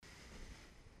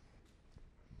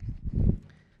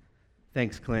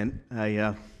Thanks, Clint.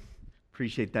 I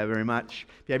appreciate that very much.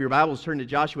 If you have your Bibles, turn to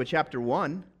Joshua chapter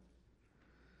 1.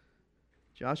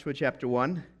 Joshua chapter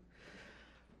 1.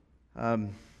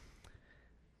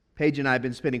 Paige and I have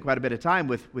been spending quite a bit of time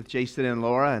with Jason and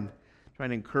Laura and trying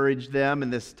to encourage them in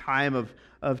this time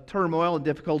of turmoil and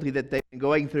difficulty that they've been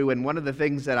going through. And one of the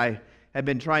things that I have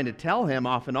been trying to tell him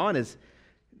off and on is,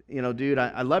 dude,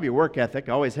 I love your work ethic.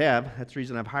 I always have. That's the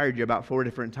reason I've hired you about 4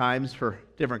 different times for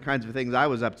different kinds of things I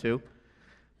was up to.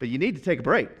 But you need to take a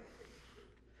break.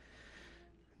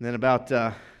 And then about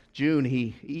June,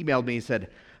 he emailed me and said,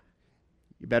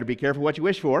 you better be careful what you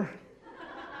wish for.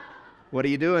 What are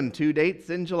you doing? 2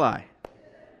 dates in July.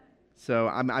 So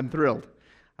I'm thrilled.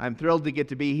 I'm thrilled to get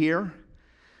to be here.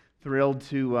 Thrilled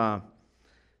to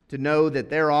know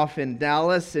that they're off in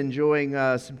Dallas enjoying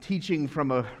some teaching from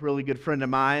a really good friend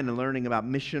of mine and learning about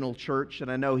missional church.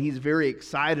 And I know he's very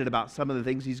excited about some of the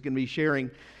things he's going to be sharing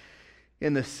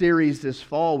in the series this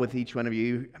fall with each one of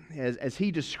you. As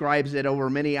he describes it, over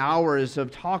many hours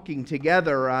of talking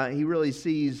together, he really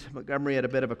sees Montgomery at a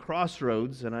bit of a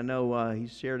crossroads, and I know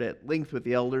he's shared at length with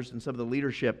the elders and some of the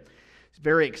leadership. He's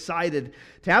very excited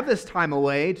to have this time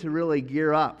away to really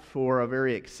gear up for a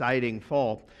very exciting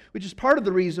fall, which is part of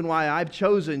the reason why I've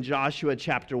chosen Joshua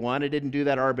chapter 1. I didn't do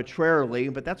that arbitrarily,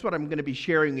 but that's what I'm going to be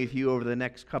sharing with you over the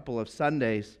next couple of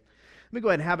Sundays. Let me go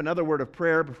ahead and have another word of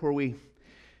prayer before we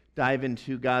dive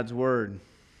into God's Word.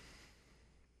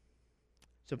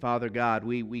 So, Father God,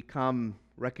 we come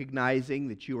recognizing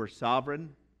that you are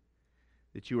sovereign,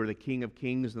 that you are the King of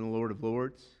kings and the Lord of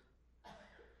lords,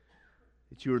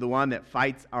 that you are the one that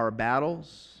fights our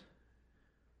battles.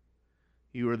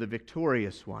 You are the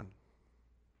victorious one.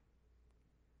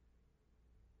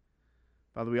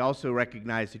 Father, we also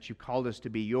recognize that you called us to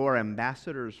be your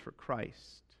ambassadors for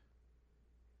Christ.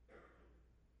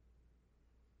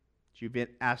 You've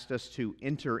asked us to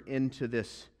enter into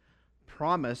this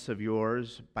promise of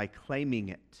yours by claiming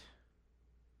it.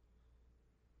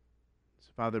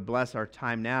 So, Father, bless our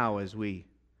time now as we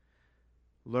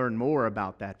learn more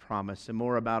about that promise and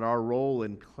more about our role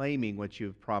in claiming what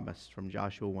you've promised from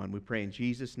Joshua 1. We pray in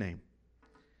Jesus' name.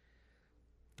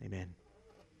 Amen.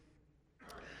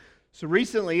 So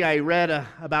recently I read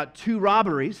about 2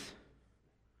 robberies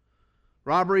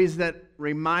that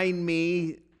remind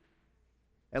me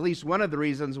at least one of the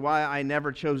reasons why I never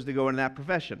chose to go into that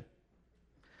profession.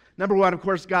 Number one, of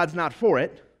course, God's not for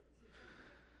it.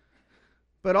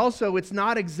 But also, it's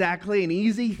not exactly an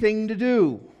easy thing to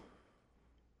do.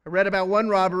 I read about one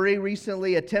robbery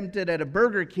recently attempted at a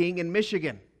Burger King in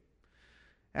Michigan.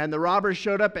 And the robber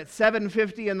showed up at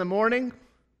 7:50 in the morning,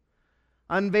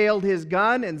 unveiled his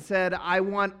gun, and said, "I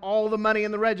want all the money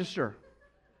in the register."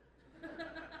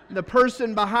 The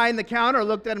person behind the counter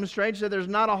looked at him strange and said, "There's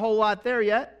not a whole lot there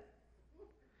yet.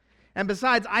 And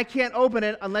besides, I can't open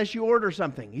it unless you order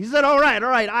something." He said, all right,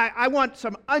 I want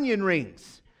some onion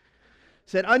rings.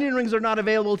 Said, "Onion rings are not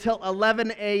available till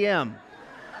 11 a.m.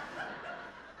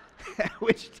 At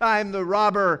which time the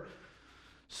robber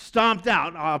stomped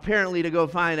out, apparently to go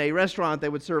find a restaurant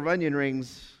that would serve onion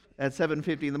rings at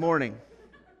 7:50 in the morning.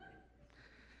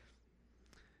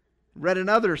 Read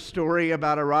another story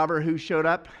about a robber who showed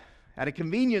up at a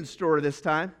convenience store this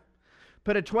time,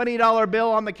 put a $20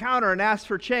 bill on the counter and asked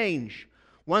for change.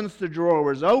 Once the drawer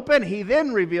was open, he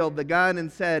then revealed the gun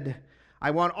and said,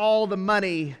 "I want all the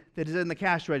money that is in the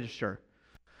cash register."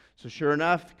 So sure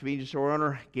enough, the convenience store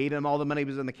owner gave him all the money that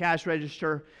was in the cash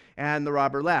register, and the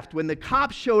robber left. When the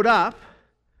cops showed up,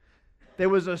 there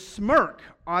was a smirk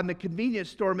on the convenience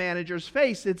store manager's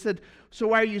face. It said, "So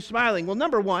why are you smiling?" Well,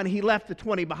 number one, he left the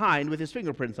 20 behind with his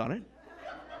fingerprints on it.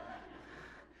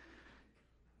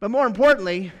 But more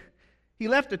importantly, he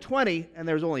left a 20 and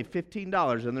there was only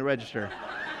 $15 in the register.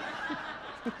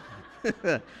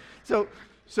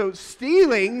 So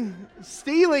stealing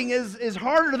is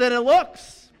harder than it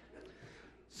looks.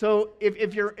 So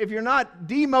if you're not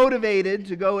demotivated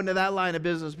to go into that line of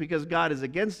business because God is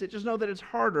against it, just know that it's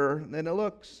harder than it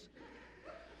looks.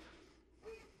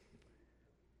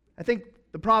 I think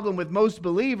the problem with most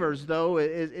believers, though,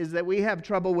 is that we have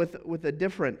trouble with a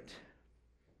different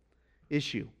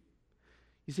issue.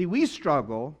 You see, we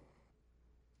struggle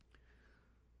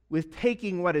with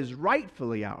taking what is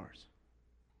rightfully ours.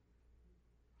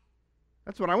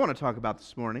 That's what I want to talk about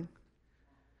this morning,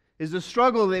 is the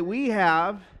struggle that we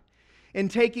have in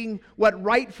taking what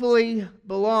rightfully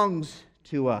belongs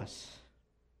to us.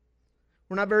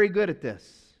 We're not very good at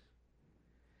this.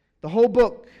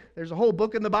 There's a whole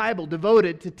book in the Bible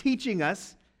devoted to teaching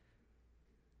us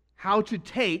how to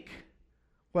take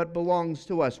what belongs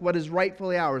to us, what is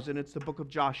rightfully ours, and it's the book of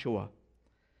Joshua.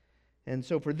 And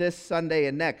so for this Sunday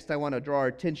and next, I want to draw our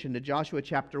attention to Joshua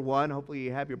chapter 1. Hopefully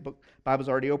you have your Bibles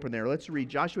already open there. Let's read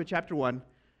Joshua chapter 1,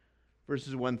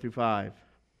 verses 1 through 5.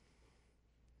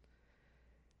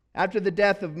 After the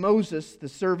death of Moses, the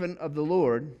servant of the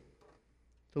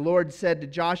Lord said to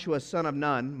Joshua, son of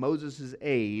Nun, Moses'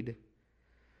 aide,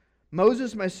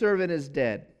 Moses, my servant, is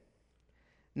dead.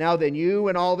 Now then, you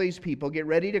and all these people get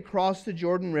ready to cross the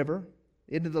Jordan River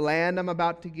into the land I'm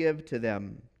about to give to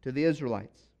them, to the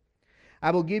Israelites.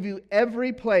 I will give you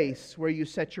every place where you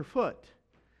set your foot,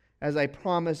 as I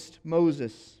promised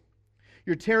Moses.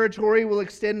 Your territory will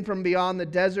extend from beyond the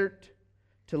desert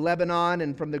to Lebanon,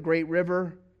 and from the great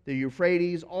river, the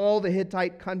Euphrates, all the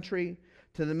Hittite country,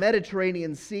 to the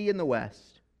Mediterranean Sea in the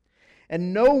west.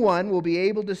 And no one will be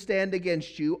able to stand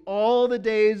against you all the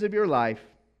days of your life.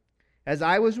 As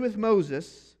I was with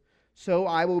Moses, so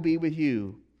I will be with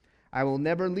you. I will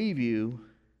never leave you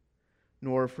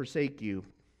nor forsake you.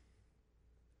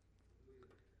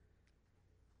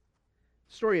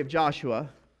 The story of Joshua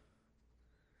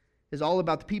is all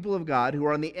about the people of God who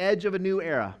are on the edge of a new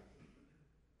era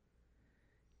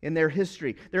in their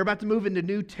history. They're about to move into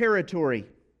new territory.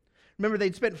 Remember,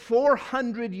 they'd spent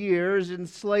 400 years in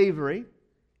slavery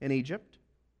in Egypt,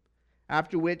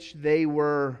 after which they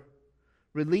were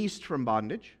released from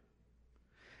bondage.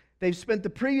 They've spent the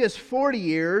previous 40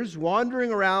 years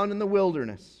wandering around in the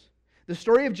wilderness. The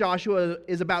story of Joshua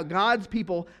is about God's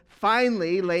people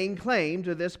finally laying claim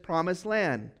to this promised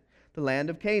land, the land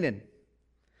of Canaan.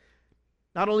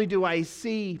 Not only do I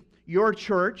see your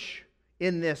church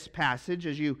in this passage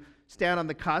as you stand on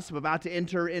the cusp, about to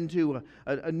enter into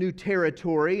a new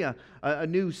territory, a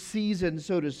new season,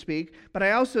 so to speak, but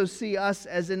I also see us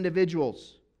as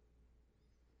individuals.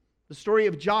 The story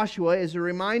of Joshua is a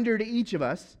reminder to each of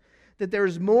us that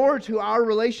there's more to our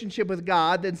relationship with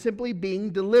God than simply being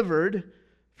delivered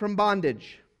from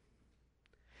bondage.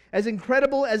 As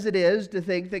incredible as it is to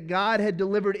think that God had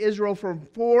delivered Israel from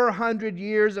 400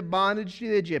 years of bondage to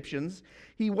the Egyptians,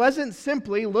 He wasn't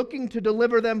simply looking to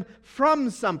deliver them from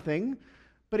something,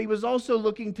 but He was also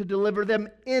looking to deliver them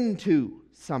into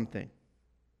something.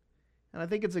 And I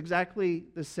think it's exactly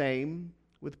the same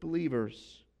with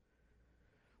believers.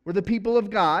 We're the people of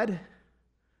God,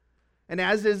 and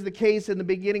as is the case in the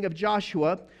beginning of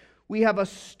Joshua, we have a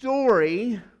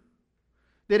story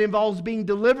that involves being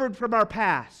delivered from our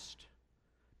past,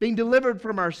 being delivered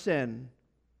from our sin.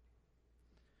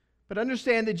 But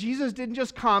understand that Jesus didn't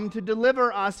just come to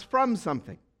deliver us from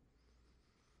something.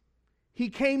 He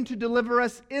came to deliver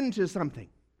us into something.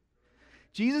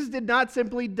 Jesus did not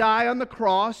simply die on the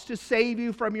cross to save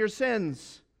you from your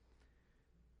sins.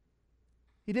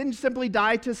 He didn't simply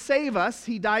die to save us.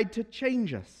 He died to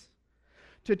change us,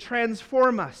 to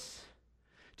transform us,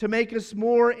 to make us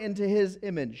more into His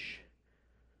image.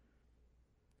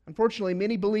 Unfortunately,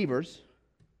 many believers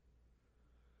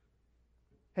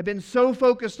have been so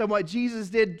focused on what Jesus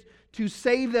did to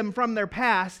save them from their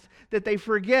past that they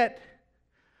forget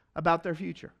about their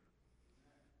future.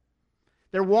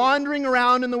 They're wandering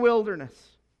around in the wilderness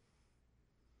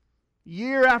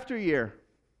year after year.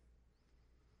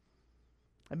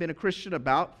 I've been a Christian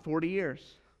about 40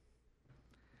 years.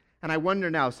 And I wonder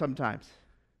now sometimes,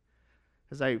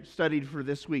 as I studied for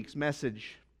this week's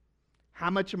message, how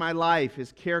much of my life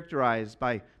is characterized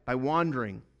by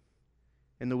wandering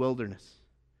in the wilderness.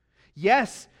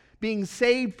 Yes, being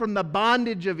saved from the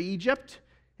bondage of Egypt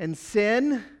and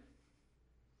sin,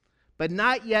 but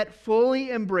not yet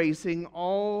fully embracing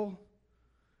all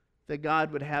that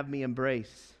God would have me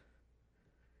embrace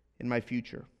in my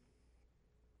future.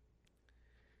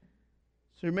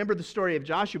 So remember the story of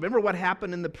Joshua. Remember what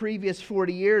happened in the previous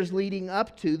 40 years leading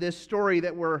up to this story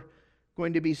that we're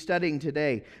going to be studying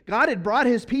today. God had brought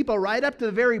His people right up to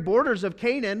the very borders of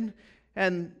Canaan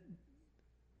and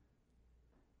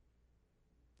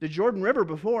the Jordan River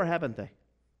before, haven't they?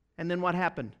 And then what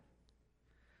happened?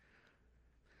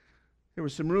 There were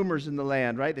some rumors in the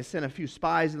land, right? They sent a few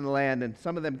spies in the land, and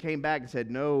some of them came back and said,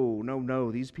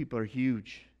 no, these people are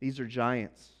huge. These are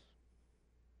giants.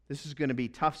 This is going to be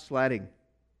tough sledding.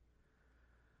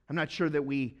 I'm not sure that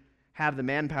we have the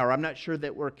manpower. I'm not sure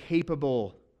that we're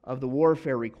capable of the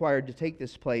warfare required to take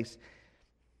this place.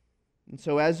 And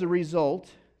so as a result,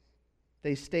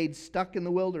 they stayed stuck in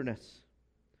the wilderness.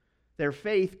 Their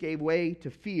faith gave way to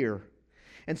fear.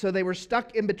 And so they were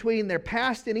stuck in between their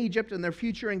past in Egypt and their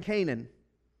future in Canaan.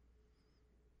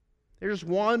 They're just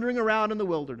wandering around in the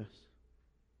wilderness.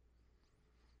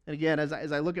 And again, as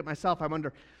I look at myself, I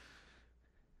wonder,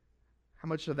 how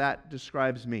much of that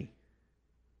describes me?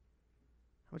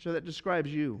 How much of that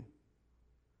describes you?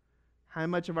 How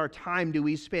much of our time do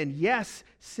we spend, yes,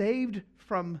 saved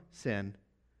from sin,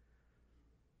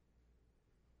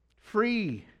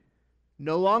 free,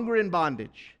 no longer in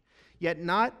bondage, yet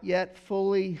not yet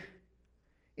fully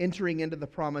entering into the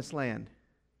promised land.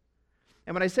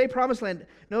 And when I say promised land,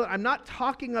 no, I'm not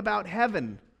talking about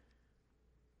heaven.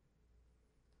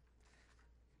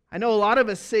 I know a lot of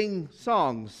us sing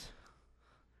songs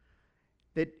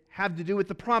that have to do with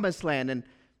the promised land, and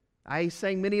I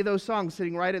sang many of those songs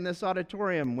sitting right in this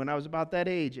auditorium when I was about that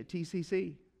age at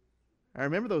TCC. I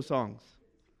remember those songs.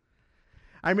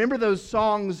 I remember those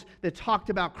songs that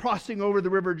talked about crossing over the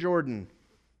River Jordan.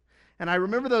 And I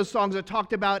remember those songs that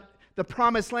talked about the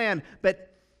promised land.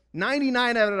 But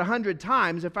 99 out of 100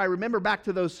 times, if I remember back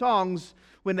to those songs,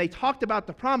 when they talked about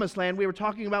the promised land, we were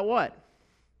talking about what?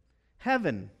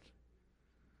 Heaven.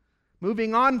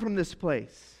 Moving on from this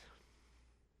place.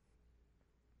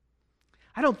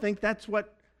 I don't think that's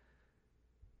what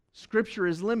Scripture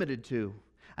is limited to.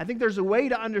 I think there's a way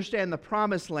to understand the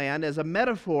promised land as a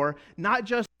metaphor, not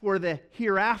just for the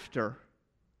hereafter,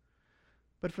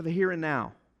 but for the here and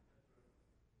now.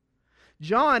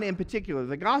 John in particular,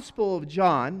 the Gospel of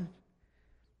John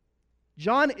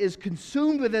is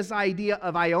consumed with this idea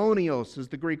of aionios, is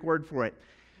the Greek word for it.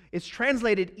 It's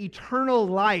translated eternal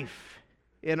life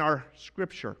in our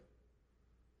Scripture.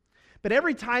 But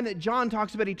every time that John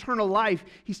talks about eternal life,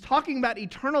 he's talking about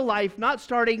eternal life not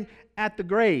starting at the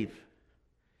grave.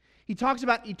 He talks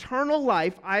about eternal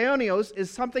life, aionios,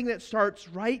 is something that starts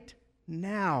right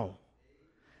now.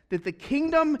 That the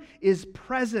kingdom is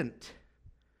present.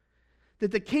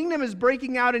 That the kingdom is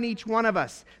breaking out in each one of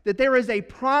us. That there is a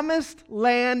promised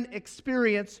land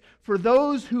experience for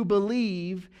those who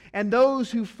believe and those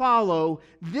who follow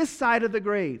this side of the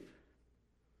grave.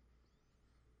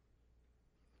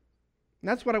 And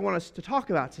that's what I want us to talk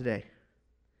about today.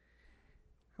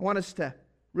 I want us to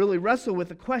really wrestle with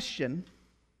the question,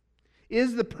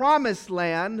 is the promised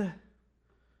land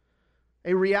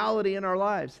a reality in our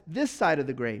lives, this side of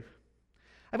the grave?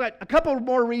 I've got a couple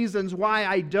more reasons why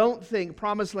I don't think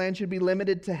promised land should be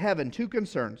limited to heaven. Two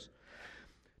concerns.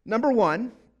 Number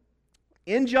one,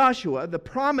 in Joshua, the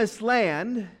promised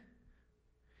land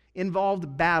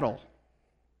involved battle,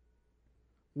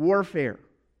 warfare,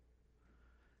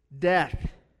 death,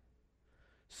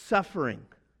 suffering.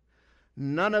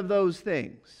 None of those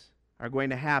things are going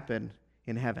to happen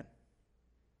in heaven.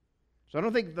 So I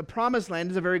don't think the promised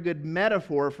land is a very good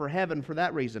metaphor for heaven for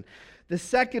that reason. The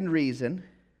second reason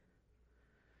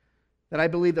that I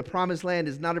believe the promised land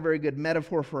is not a very good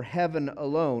metaphor for heaven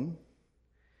alone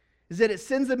is that it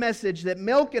sends a message that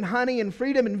milk and honey and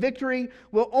freedom and victory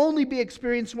will only be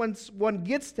experienced once one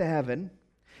gets to heaven.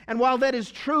 And while that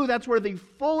is true, that's where the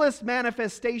fullest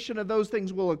manifestation of those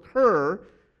things will occur.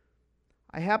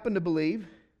 I happen to believe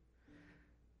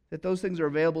that those things are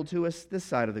available to us this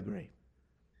side of the grave.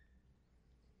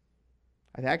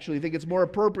 I actually think it's more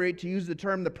appropriate to use the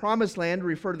term the promised land to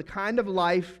refer to the kind of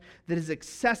life that is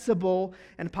accessible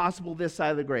and possible this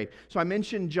side of the grave. So I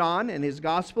mentioned John and his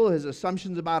gospel, his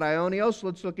assumptions about aionios.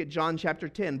 Let's look at John chapter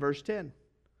 10, verse 10.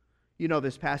 You know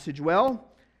this passage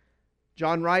well.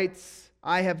 John writes,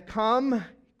 I have come,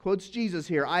 quotes Jesus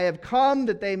here, I have come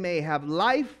that they may have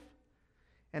life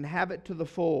and have it to the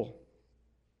full.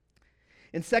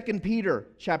 In 2 Peter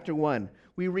chapter 1,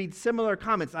 we read similar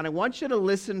comments, and I want you to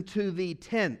listen to the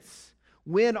tense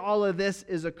when all of this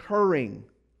is occurring.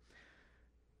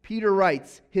 Peter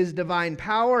writes, His divine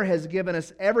power has given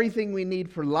us everything we need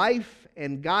for life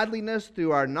and godliness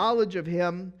through our knowledge of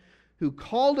Him who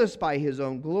called us by His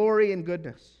own glory and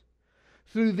goodness.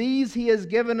 Through these He has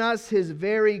given us His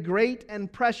very great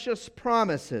and precious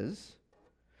promises,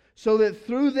 so that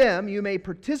through them you may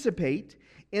participate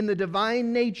in the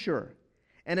divine nature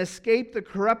and escape the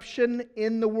corruption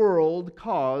in the world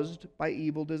caused by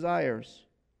evil desires.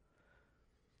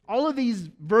 All of these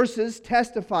verses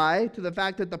testify to the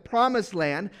fact that the promised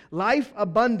land, life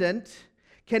abundant,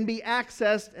 can be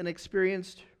accessed and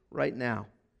experienced right now.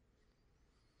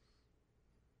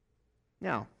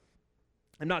 Now,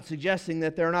 I'm not suggesting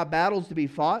that there are not battles to be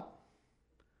fought,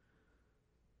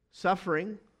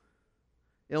 suffering,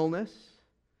 illness,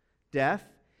 death,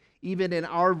 even in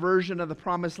our version of the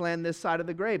promised land this side of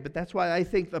the grave. But that's why I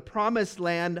think the promised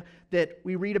land that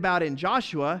we read about in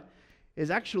Joshua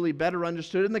is actually better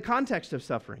understood in the context of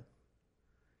suffering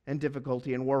and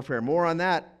difficulty and warfare. More on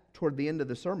that toward the end of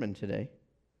the sermon today.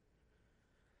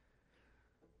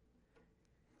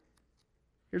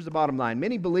 Here's the bottom line.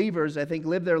 Many believers, I think,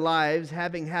 live their lives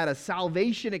having had a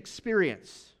salvation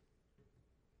experience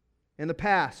in the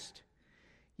past,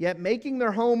 yet making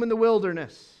their home in the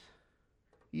wilderness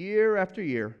year after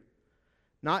year,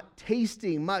 not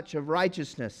tasting much of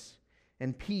righteousness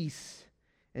and peace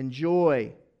and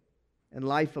joy and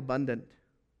life abundant.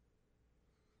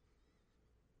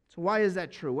 So why is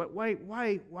that true?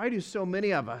 Why do so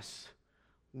many of us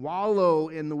wallow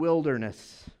in the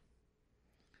wilderness?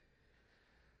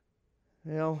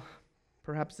 Well,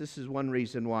 perhaps this is one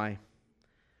reason why.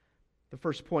 The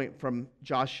first point from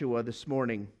Joshua this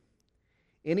morning.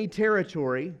 Any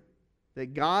territory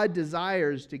that God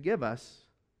desires to give us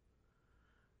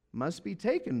must be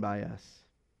taken by us.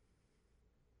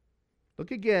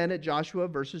 Look again at Joshua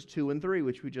verses 2 and 3,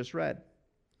 which we just read.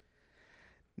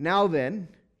 Now then,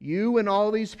 you and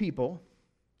all these people,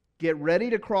 get ready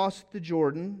to cross the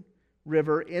Jordan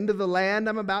River into the land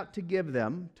I'm about to give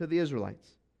them to the Israelites.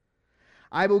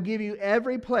 I will give you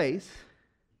every place,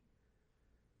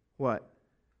 what?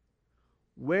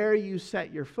 Where you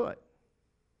set your foot.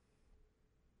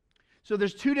 So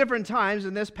there's two different times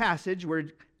in this passage where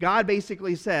God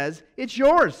basically says, it's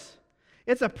yours.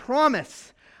 It's a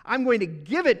promise. I'm going to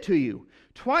give it to you.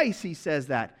 Twice he says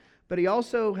that. But he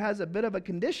also has a bit of a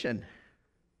condition.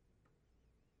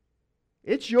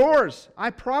 It's yours. I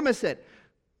promise it.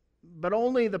 But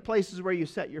only the places where you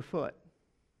set your foot.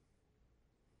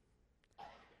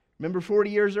 Remember 40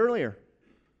 years earlier,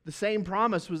 the same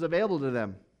promise was available to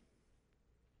them.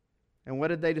 And what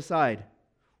did they decide?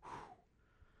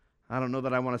 I don't know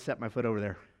that I want to set my foot over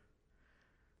there.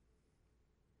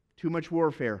 Too much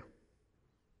warfare.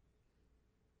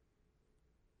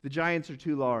 The giants are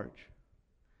too large.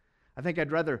 I think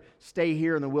I'd rather stay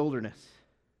here in the wilderness.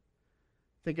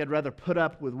 I think I'd rather put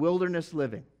up with wilderness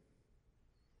living.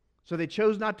 So they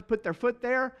chose not to put their foot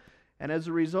there, and as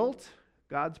a result,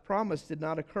 God's promise did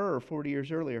not occur 40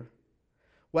 years earlier.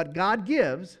 What God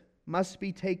gives must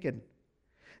be taken.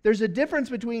 There's a difference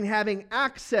between having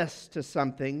access to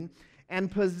something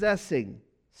and possessing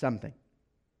something.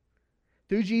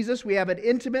 Through Jesus, we have an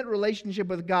intimate relationship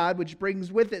with God, which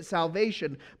brings with it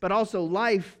salvation, but also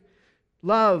life,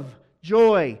 love,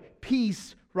 joy,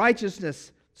 peace,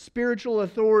 righteousness, spiritual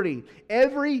authority.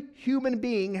 Every human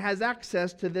being has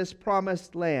access to this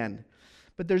promised land.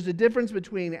 But there's a difference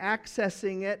between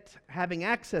accessing it, having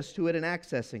access to it, and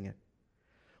accessing it.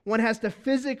 One has to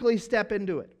physically step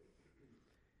into it.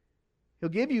 He'll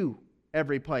give you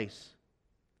every place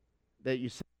that you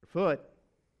set your foot.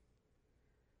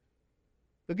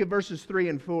 Look at verses 3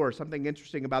 and 4, something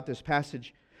interesting about this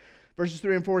passage. Verses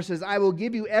 3 and 4 says, I will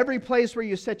give you every place where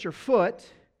you set your foot,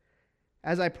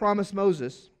 as I promised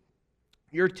Moses.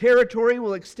 Your territory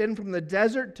will extend from the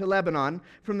desert to Lebanon,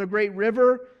 from the great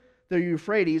river, the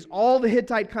Euphrates, all the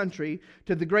Hittite country,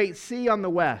 to the great sea on the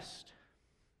west.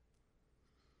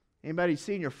 Anybody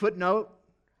seen your footnote?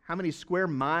 How many square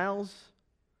miles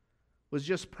was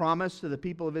just promised to the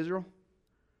people of Israel?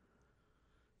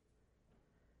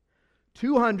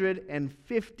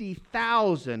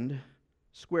 250,000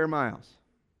 square miles.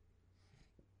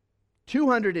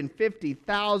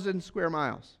 250,000 square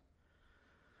miles.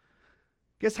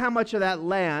 Guess how much of that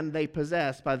land they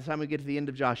possess by the time we get to the end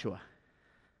of Joshua?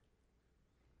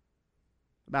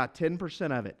 About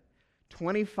 10% of it.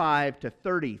 25 to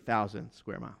 30,000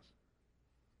 square miles.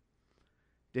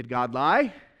 Did God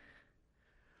lie?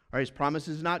 Are His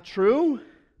promises not true?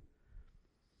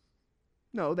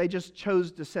 No, they just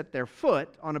chose to set their foot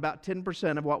on about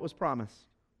 10% of what was promised.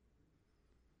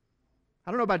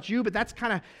 I don't know about you, but that's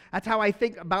how I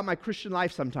think about my Christian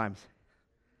life sometimes.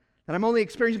 That I'm only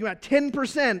experiencing about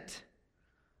 10%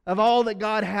 of all that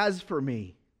God has for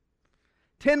me.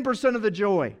 10% of the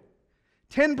joy.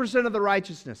 10% of the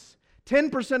righteousness.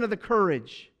 10% of the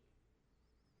courage.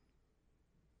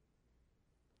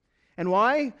 And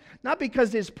why? Not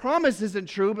because His promise isn't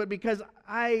true, but because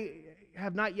I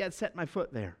have not yet set my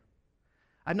foot there.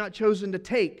 I've not chosen to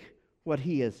take what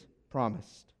He has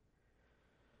promised.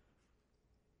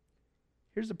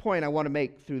 Here's the point I want to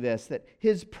make through this, that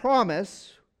His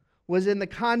promise was in the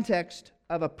context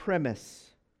of a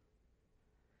premise.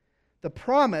 The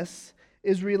promise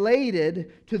is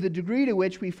related to the degree to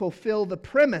which we fulfill the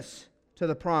premise to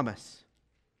the promise.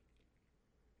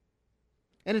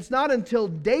 And it's not until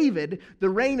David, the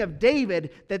reign of David,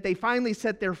 that they finally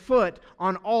set their foot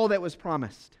on all that was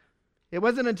promised. It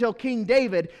wasn't until King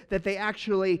David that they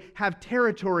actually have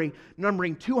territory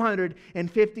numbering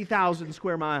 250,000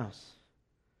 square miles.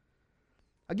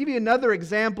 I'll give you another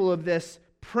example of this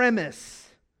premise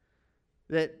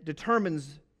that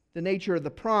determines the nature of the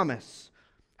promise.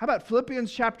 How about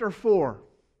Philippians chapter 4?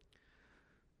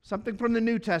 Something from the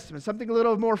New Testament, something a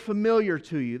little more familiar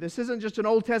to you. This isn't just an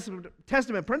Old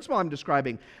Testament principle I'm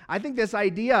describing. I think this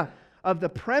idea of the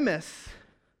premise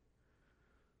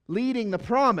leading the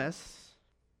promise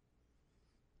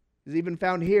is even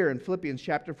found here in Philippians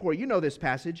chapter 4. You know this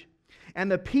passage.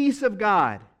 And the peace of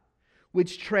God,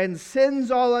 which transcends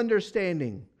all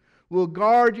understanding, will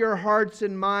guard your hearts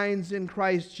and minds in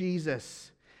Christ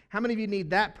Jesus. How many of you need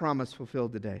that promise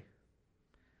fulfilled today?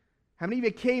 How many of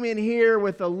you came in here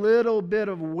with a little bit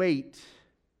of weight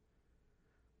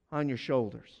on your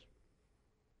shoulders?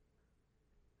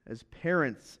 As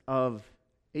parents of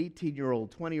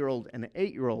 18-year-old, 20-year-old, and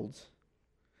 8-year-olds,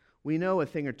 we know a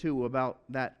thing or two about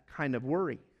that kind of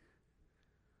worry.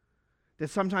 That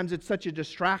sometimes it's such a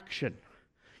distraction.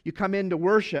 You come in to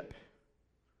worship,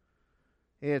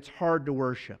 and it's hard to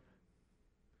worship.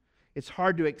 It's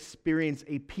hard to experience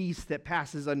a peace that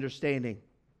passes understanding.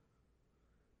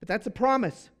 But that's a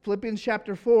promise. Philippians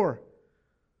chapter 4.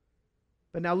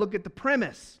 But now look at the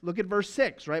premise. Look at verse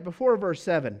 6, right before verse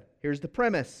 7. Here's the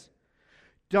premise.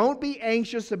 Don't be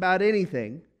anxious about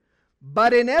anything,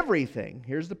 but in everything,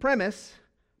 here's the premise,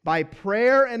 by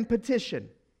prayer and petition,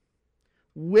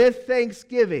 with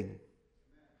thanksgiving,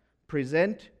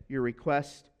 present your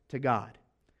request to God.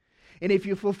 And if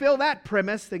you fulfill that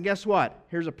premise, then guess what?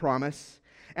 Here's a promise.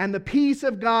 And the peace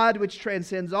of God, which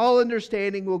transcends all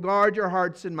understanding, will guard your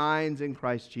hearts and minds in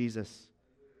Christ Jesus.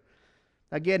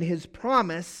 Again, His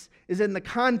promise is in the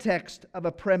context of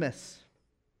a premise.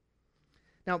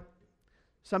 Now,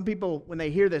 some people, when they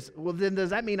hear this, well, then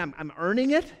does that mean I'm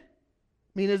earning it?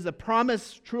 I mean, is the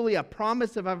promise truly a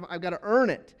promise if I've got to earn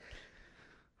it?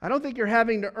 I don't think you're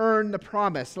having to earn the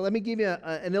promise. So let me give you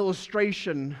an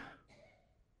illustration.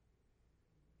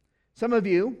 Some of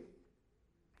you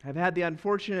have had the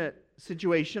unfortunate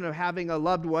situation of having a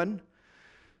loved one,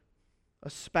 a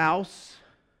spouse,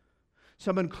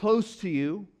 someone close to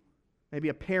you, maybe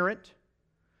a parent,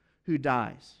 who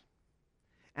dies.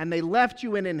 And they left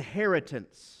you an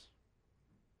inheritance.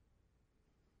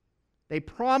 They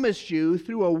promised you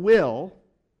through a will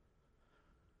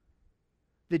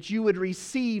that you would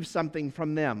receive something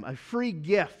from them, a free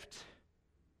gift.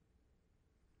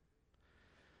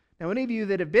 Now, any of you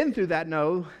that have been through that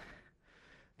know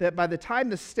that by the time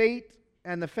the state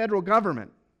and the federal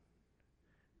government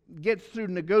gets through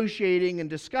negotiating and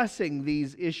discussing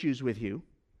these issues with you,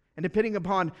 and depending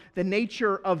upon the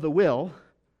nature of the will,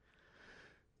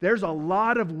 there's a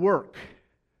lot of work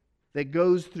that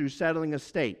goes through settling a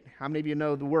estate. How many of you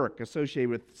know the work associated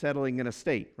with settling an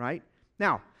estate, right?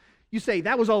 Now, you say,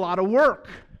 that was a lot of work.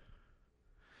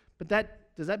 But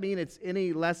does that mean it's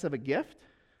any less of a gift?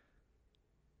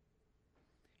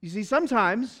 You see,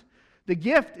 sometimes the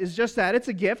gift is just that. It's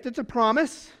a gift. It's a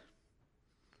promise.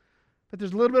 But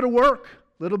there's a little bit of work,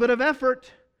 a little bit of effort.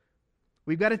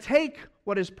 We've got to take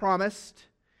what is promised.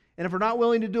 And if we're not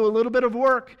willing to do a little bit of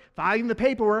work, filing the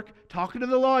paperwork, talking to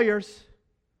the lawyers,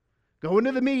 going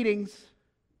to the meetings,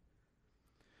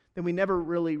 then we never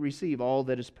really receive all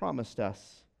that is promised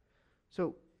us.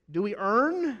 So, do we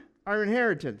earn our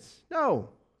inheritance? No.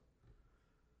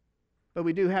 But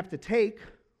we do have to take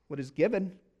what is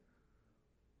given.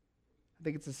 I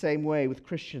think it's the same way with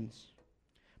Christians.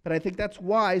 But I think that's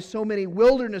why so many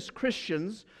wilderness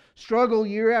Christians struggle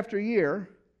year after year,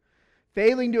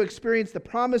 failing to experience the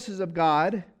promises of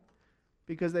God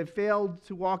because they've failed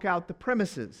to walk out the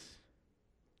premises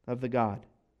of God.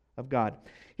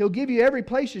 He'll give you every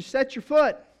place you set your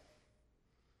foot,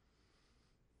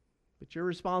 but you're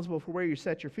responsible for where you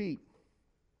set your feet.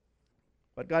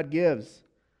 What God gives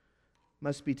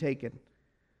must be taken.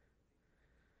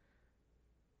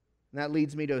 And that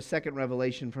leads me to a second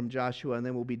revelation from Joshua, and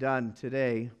then we'll be done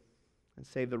today and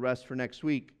save the rest for next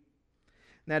week.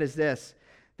 And that is this,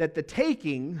 that the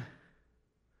taking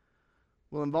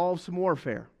will involve some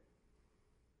warfare.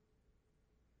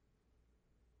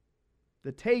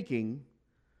 The taking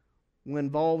will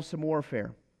involve some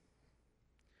warfare.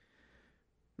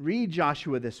 Read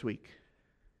Joshua this week,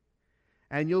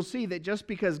 and you'll see that just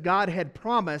because God had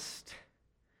promised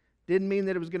didn't mean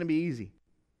that it was going to be easy.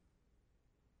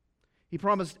 He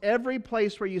promised every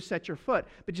place where you set your foot.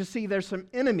 But you see, there's some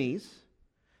enemies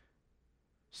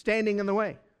standing in the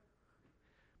way.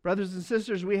 Brothers and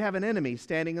sisters, we have an enemy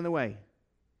standing in the way,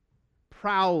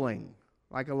 prowling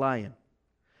like a lion.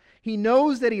 He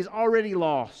knows that he's already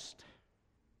lost.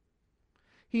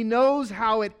 He knows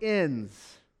how it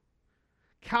ends.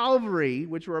 Calvary,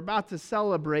 which we're about to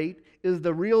celebrate, is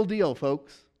the real deal,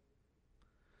 folks.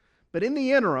 But in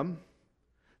the interim,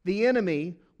 the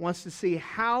enemy wants to see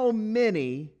how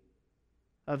many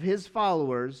of his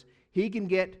followers he can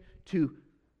get to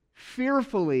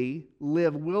fearfully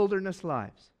live wilderness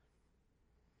lives.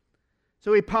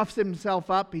 So he puffs himself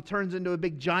up. He turns into a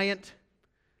big giant.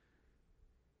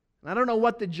 I don't know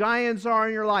what the giants are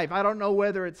in your life. I don't know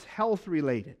whether it's health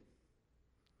related,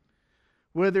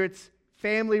 whether it's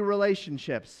family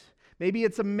relationships. Maybe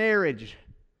it's a marriage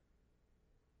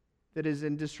that is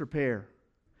in disrepair.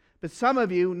 But some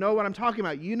of you know what I'm talking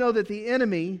about. You know that the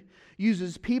enemy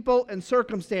uses people and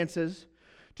circumstances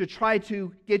to try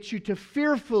to get you to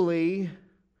fearfully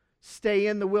stay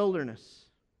in the wilderness.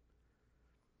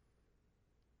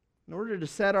 In order to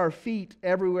set our feet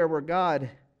everywhere where God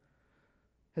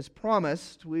has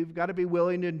promised, we've got to be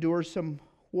willing to endure some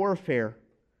warfare,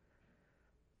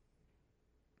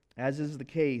 as is the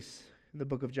case in the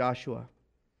book of Joshua.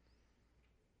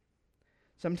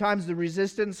 Sometimes the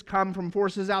resistance comes from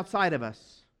forces outside of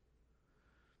us.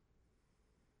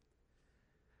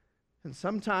 And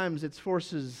sometimes it's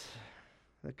forces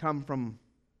that come from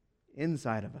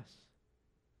inside of us.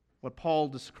 What Paul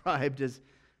described as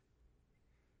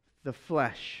the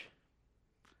flesh.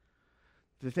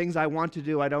 The things I want to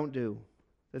do, I don't do.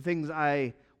 The things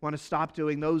I want to stop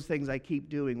doing, those things I keep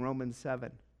doing, Romans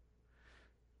 7.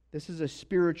 This is a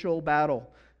spiritual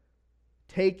battle.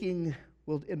 Taking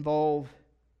will involve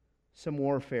some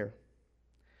warfare.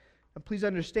 And please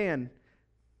understand,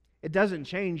 it doesn't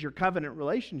change your covenant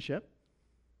relationship.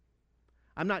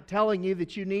 I'm not telling you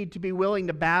that you need to be willing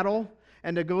to battle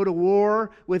and to go to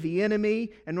war with the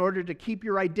enemy in order to keep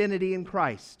your identity in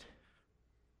Christ.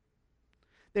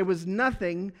 There was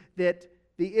nothing that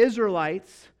the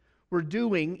Israelites were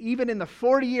doing, even in the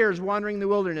 40 years wandering the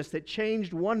wilderness, that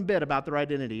changed one bit about their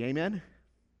identity. Amen?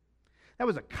 That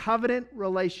was a covenant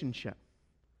relationship.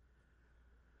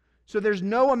 So there's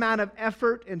no amount of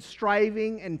effort and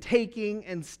striving and taking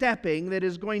and stepping that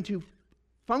is going to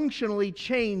functionally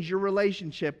change your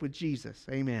relationship with Jesus.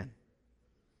 Amen.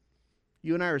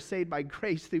 You and I are saved by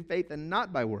grace through faith and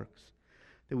not by works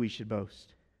that we should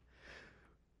boast.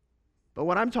 But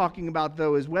what I'm talking about,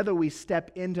 though, is whether we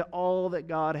step into all that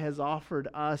God has offered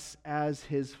us as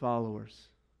His followers.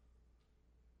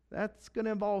 That's going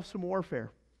to involve some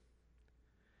warfare.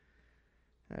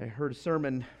 I heard a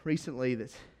sermon recently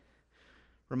that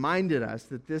reminded us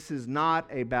that this is not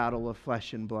a battle of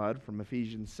flesh and blood from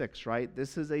Ephesians 6, right?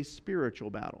 This is a spiritual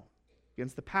battle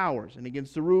against the powers and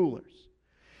against the rulers.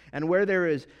 And where there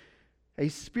is a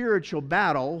spiritual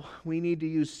battle, we need to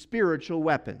use spiritual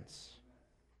weapons.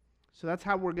 So that's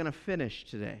how we're going to finish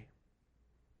today.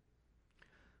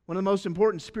 One of the most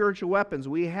important spiritual weapons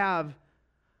we have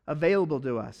available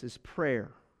to us is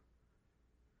prayer.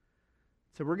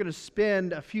 So we're going to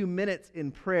spend a few minutes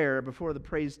in prayer before the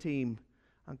praise team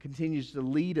continues to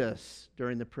lead us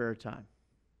during the prayer time.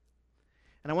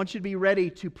 And I want you to be ready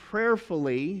to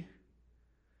prayerfully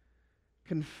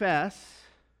confess,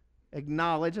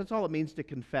 acknowledge. That's all it means to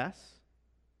confess.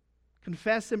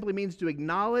 Confess simply means to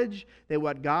acknowledge that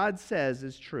what God says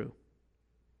is true.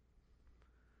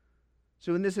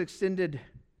 So in this extended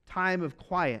time of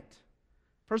quiet,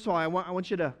 first of all, I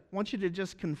want you to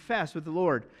just confess with the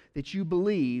Lord that you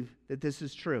believe that this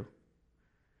is true.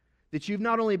 That you've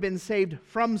not only been saved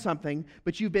from something,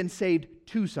 but you've been saved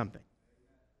to something.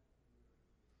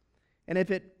 And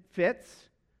if it fits,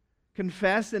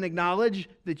 confess and acknowledge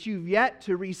that you've yet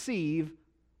to receive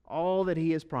all that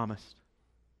He has promised.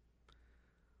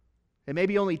 And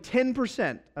maybe only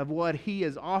 10% of what He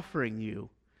is offering you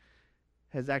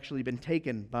has actually been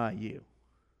taken by you.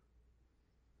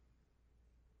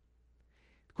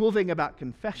 The cool thing about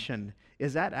confession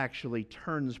is that actually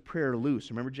turns prayer loose.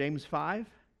 Remember James 5?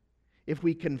 If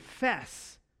we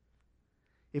confess,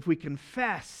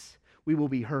 we will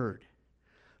be heard.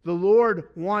 The Lord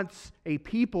wants a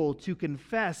people to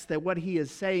confess that what He is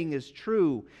saying is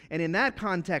true. And in that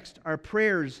context, our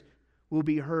prayers will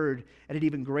be heard at an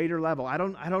even greater level. I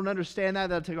don't understand that.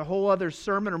 That'll take a whole other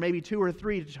sermon or maybe 2 or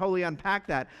 3 to totally unpack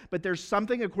that. But there's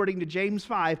something, according to James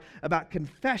 5, about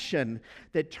confession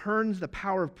that turns the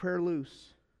power of prayer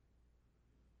loose.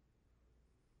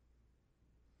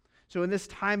 So in this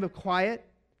time of quiet,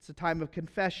 it's a time of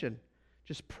confession.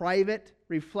 Just private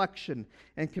reflection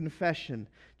and confession,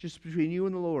 just between you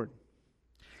and the Lord.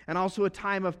 And also a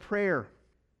time of prayer.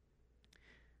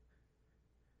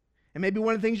 And maybe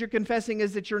one of the things you're confessing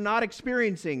is that you're not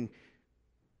experiencing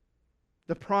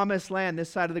the promised land this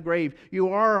side of the grave. You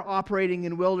are operating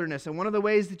in wilderness. And one of the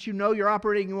ways that you know you're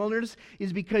operating in wilderness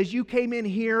is because you came in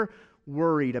here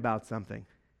worried about something.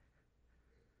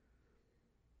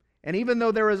 And even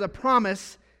though there is a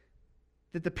promise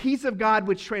that the peace of God,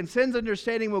 which transcends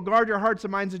understanding, will guard your hearts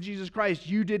and minds in Jesus Christ,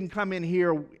 you didn't come in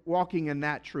here walking in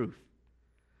that truth.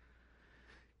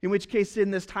 In which case,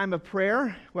 in this time of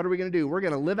prayer, what are we going to do? We're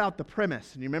going to live out the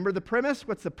premise. And you remember the premise?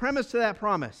 What's the premise to that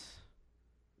promise?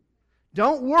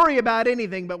 Don't worry about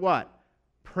anything but what?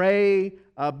 Pray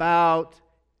about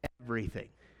everything.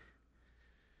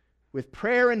 With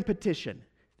prayer and petition.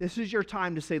 This is your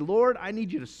time to say, Lord, I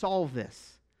need you to solve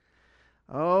this.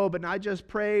 Oh, but not just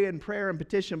pray and prayer and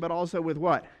petition, but also with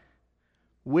what?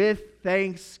 with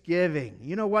thanksgiving.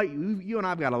 You know what? You and I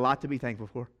have got a lot to be thankful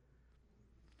for.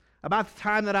 About the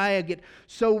time that I get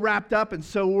so wrapped up and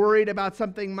so worried about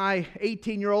something my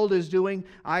 18-year-old is doing,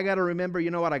 I got to remember, you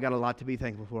know what? I got a lot to be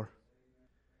thankful for.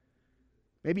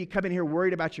 Maybe you come in here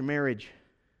worried about your marriage.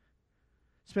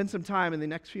 Spend some time in the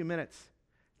next few minutes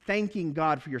thanking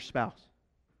God for your spouse.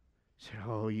 You say,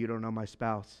 oh, you don't know my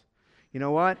spouse. You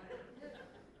know what?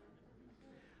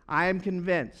 I am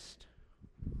convinced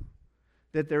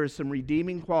that there is some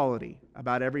redeeming quality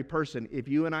about every person if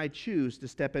you and I choose to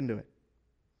step into it.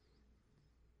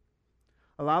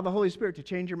 Allow the Holy Spirit to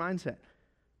change your mindset.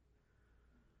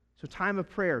 So time of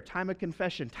prayer, time of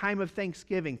confession, time of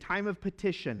thanksgiving, time of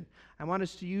petition. I want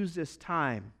us to use this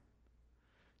time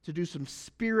to do some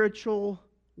spiritual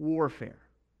warfare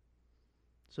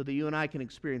so that you and I can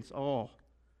experience all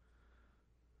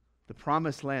the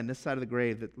promised land, this side of the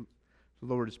grave that the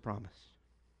Lord has promised.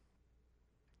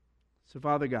 So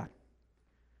Father God,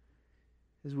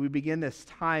 as we begin this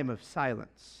time of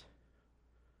silence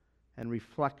and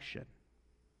reflection,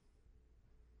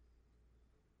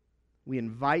 we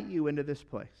invite you into this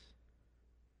place.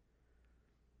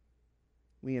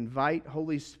 We invite,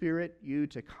 Holy Spirit, you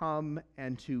to come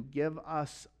and to give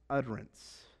us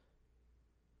utterance.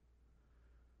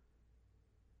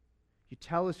 You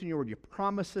tell us in your word, you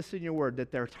promise us in your word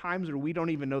that there are times where we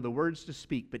don't even know the words to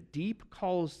speak, but deep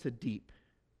calls to deep.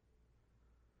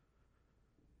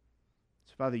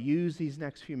 So, Father, use these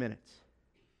next few minutes.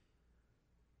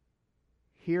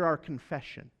 Hear our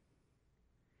confession.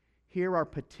 Hear our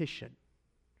petition.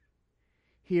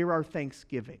 Hear our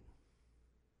thanksgiving.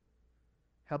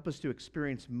 Help us to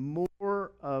experience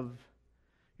more of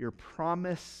your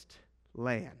promised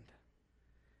land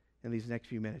in these next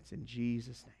few minutes. In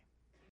Jesus' name.